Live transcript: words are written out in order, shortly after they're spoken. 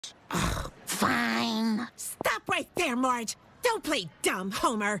Fine. Stop right there, Marge. Don't play dumb,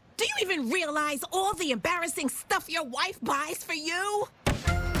 Homer. Do you even realize all the embarrassing stuff your wife buys for you?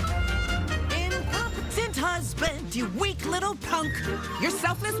 Incompetent husband, you weak little punk. Your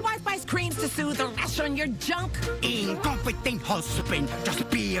selfless wife buys creams to soothe the rash on your junk. Incompetent husband, just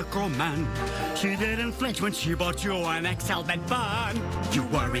be a grown man. She didn't flinch when she bought you an XL bed bun. You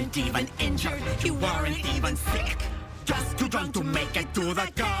weren't even injured, you weren't even sick. Just too drunk to make it to the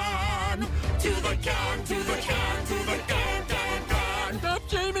can. To the can, to the can, to the can, can. Stop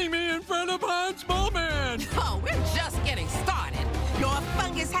shaming me in front of Hans Moleman! Oh, we're just getting started. Your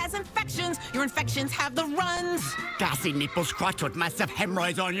fungus has infections. Your infections have the runs. Gassy nipples crushed with massive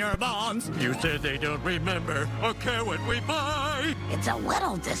hemorrhoids on your bones. You said they don't remember or care what we buy. It's a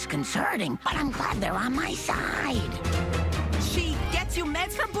little disconcerting, but I'm glad they're on my side. She gets you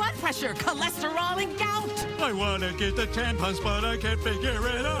meds for blood pressure, cholesterol, and gout. I want to get the tampons, but I can't figure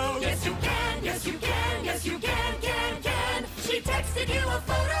it out. Yes, you can, yes, you can, yes, you can. She texted you a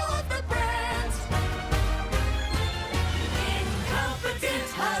photo of the brands. Incompetent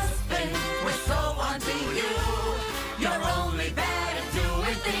husband, we're so onto you. You're only bad at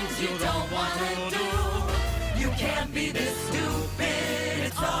doing things you don't want to do. You can't be this stupid,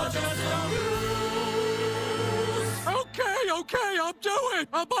 it's all just a ruse. Okay, I'll do it.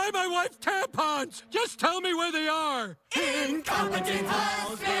 I'll buy my wife tampons. Just tell me where they are. Incompetent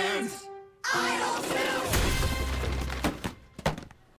husbands, I don't do.